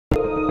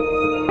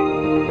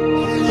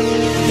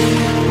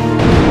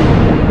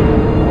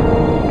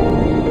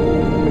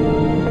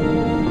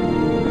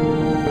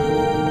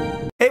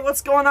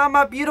What's going on,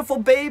 my beautiful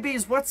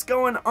babies? What's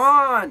going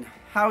on?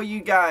 How are you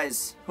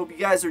guys? Hope you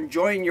guys are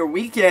enjoying your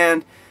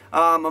weekend.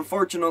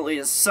 Unfortunately,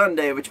 it's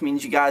Sunday, which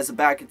means you guys are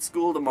back at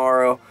school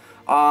tomorrow.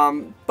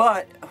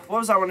 But what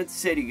was I wanted to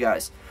say to you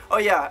guys? Oh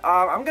yeah,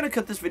 I'm gonna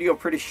cut this video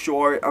pretty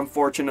short,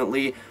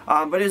 unfortunately.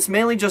 But it's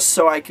mainly just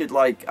so I could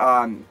what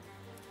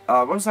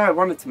was I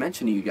wanted to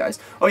mention to you guys?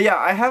 Oh yeah,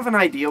 I have an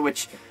idea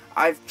which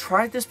I've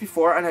tried this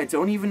before, and I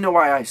don't even know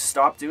why I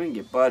stopped doing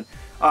it. But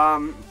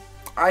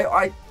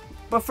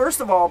But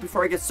first of all,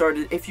 before I get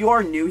started, if you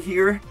are new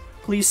here,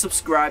 please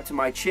subscribe to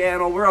my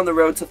channel. We're on the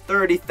road to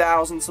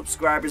 30,000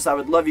 subscribers. I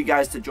would love you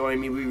guys to join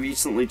me. We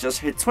recently just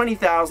hit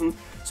 20,000,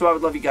 so I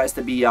would love you guys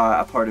to be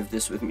a part of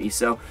this with me.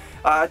 So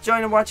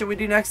join and watch What We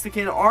Do Next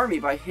Army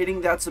by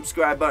hitting that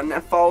subscribe button,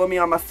 and follow me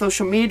on my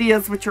social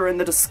medias, which are in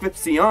the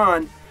description.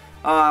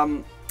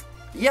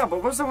 Yeah, but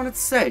what was I wanted to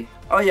say?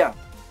 Oh yeah,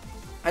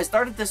 I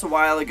started this a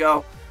while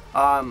ago,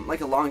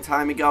 like a long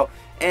time ago.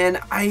 And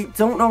I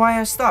don't know why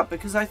I stopped,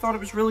 because I thought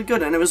it was really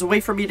good, and it was a way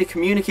for me to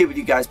communicate with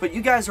you guys. But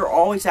you guys are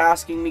always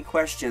asking me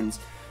questions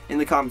in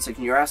the comment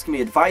section. You're asking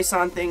me advice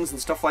on things and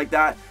stuff like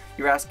that.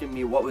 You're asking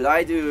me what would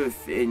I do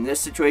if in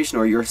this situation,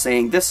 or you're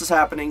saying this is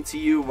happening to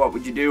you, what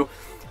would you do?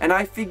 And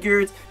I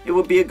figured it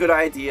would be a good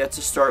idea to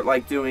start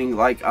like doing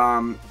like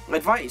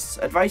advice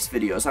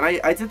videos. And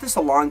I did this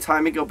a long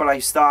time ago, but I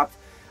stopped.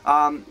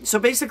 So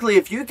basically,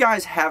 if you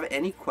guys have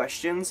any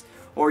questions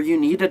or you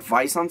need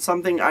advice on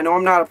something, I know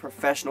I'm not a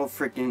professional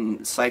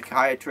freaking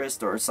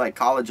psychiatrist or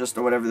psychologist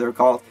or whatever they're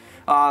called.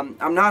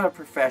 I'm not a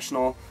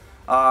professional,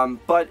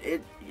 but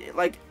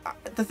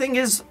the thing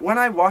is, when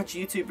I watch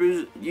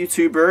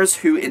YouTubers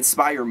who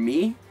inspire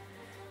me,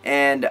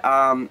 and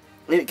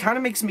it kind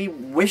of makes me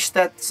wish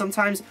that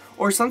sometimes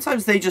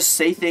they just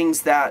say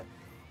things that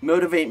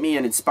motivate me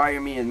and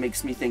inspire me and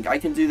makes me think I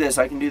can do this,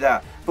 I can do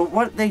that. But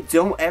what they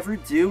don't ever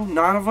do,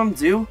 none of them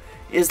do,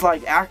 is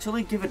like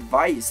actually give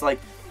advice. Like,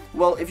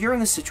 well, if you're in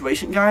this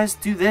situation, guys,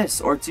 do this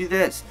or do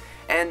this.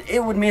 And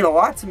it would mean a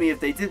lot to me if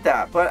they did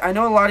that. But I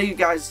know a lot of you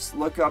guys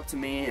look up to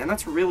me, and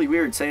that's really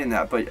weird saying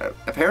that, but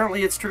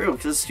apparently it's true,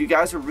 because you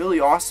guys are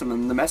really awesome,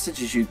 and the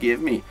messages you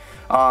give me,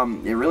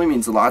 it really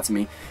means a lot to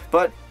me.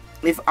 But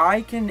if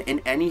I can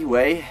in any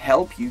way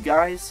help you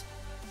guys,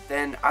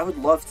 then I would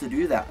love to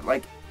do that.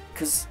 Like,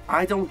 because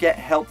I don't get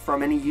help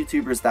from any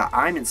YouTubers that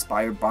I'm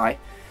inspired by.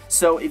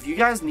 So if you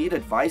guys need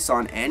advice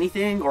on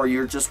anything, or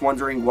you're just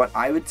wondering what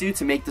I would do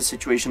to make the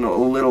situation a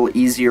little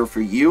easier for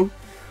you,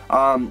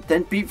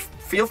 then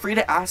feel free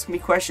to ask me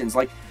questions.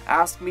 Like,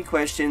 ask me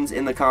questions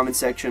in the comment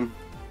section,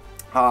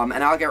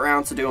 and I'll get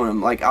around to doing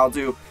them. Like,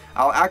 I'll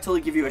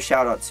actually give you a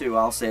shout out too.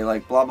 I'll say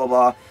like blah blah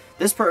blah.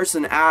 This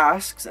person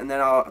asks, and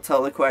then I'll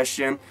tell the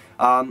question,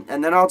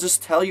 and then I'll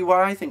just tell you what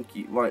I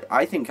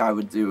think I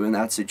would do in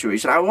that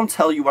situation. I won't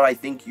tell you what I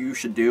think you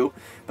should do,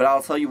 but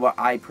I'll tell you what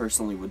I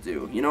personally would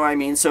do. You know what I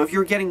mean? So if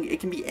you're getting, it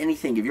can be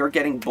anything. If you're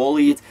getting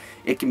bullied,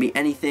 it can be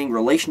anything.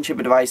 Relationship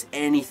advice,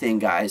 anything,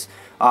 guys.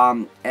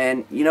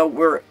 And you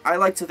know, I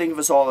like to think of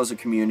us all as a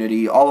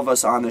community. All of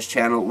us on this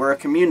channel, we're a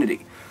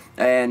community,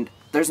 and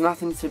there's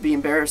nothing to be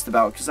embarrassed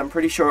about, because I'm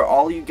pretty sure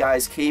all you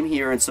guys came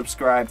here and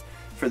subscribed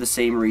for the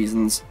same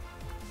reasons.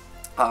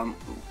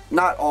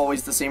 Not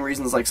always the same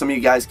reasons. Like, some of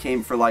you guys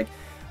came for like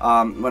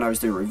when I was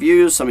doing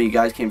reviews, some of you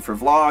guys came for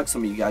vlogs,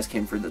 some of you guys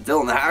came for the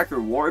Dylan the Hacker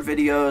war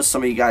videos,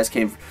 some of you guys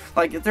came for,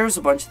 like, there's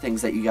a bunch of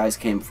things that you guys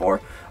came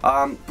for,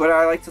 but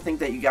I like to think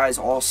that you guys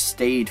all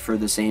stayed for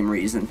the same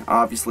reason.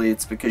 Obviously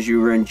it's because you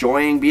were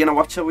enjoying being a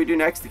What Shall We Do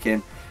Next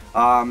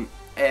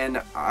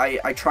and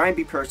I try and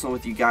be personal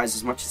with you guys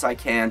as much as I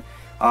can.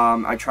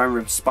 I try and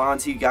respond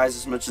to you guys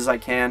as much as I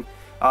can.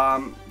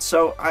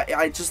 So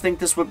I just think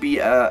this would be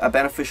a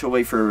beneficial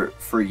way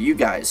for you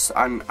guys.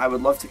 I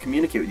would love to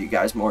communicate with you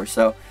guys more.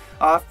 So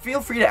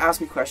feel free to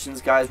ask me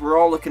questions, guys. We're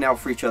all looking out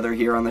for each other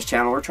here on this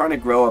channel. We're trying to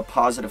grow a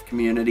positive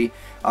community.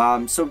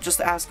 So just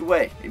ask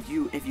away. If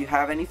you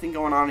have anything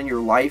going on in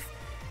your life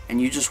and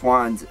you just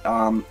want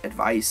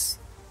advice,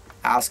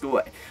 ask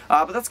away.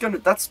 But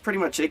that's pretty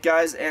much it,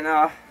 guys.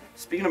 And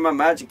speaking of my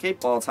Magic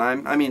 8 Ball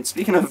time, I mean,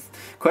 speaking of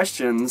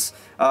questions,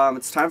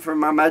 it's time for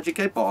my Magic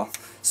 8 Ball.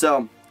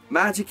 So,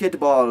 Magic 8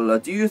 Ball,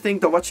 do you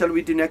think that What Shall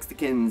We Do Next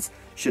Kins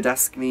should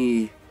ask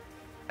me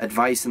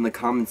advice in the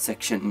comment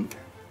section?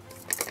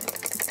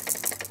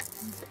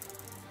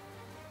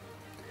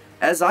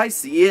 As I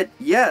see it,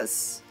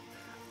 yes.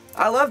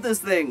 I love this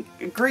thing.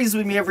 It agrees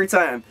with me every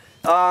time.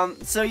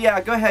 So yeah,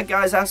 go ahead,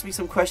 guys, ask me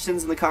some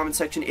questions in the comment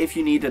section. If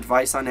you need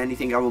advice on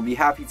anything, I will be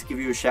happy to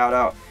give you a shout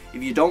out.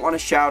 If you don't want a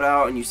shout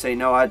out and you say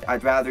no,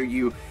 I'd rather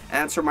you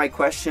answer my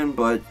question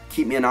but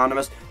keep me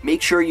anonymous,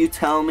 make sure you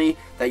tell me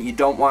that you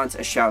don't want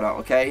a shout out,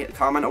 okay?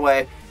 Comment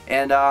away,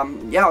 and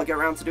yeah, I'll get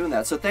around to doing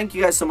that. So thank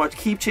you guys so much.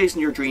 Keep chasing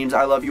your dreams.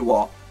 I love you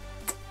all.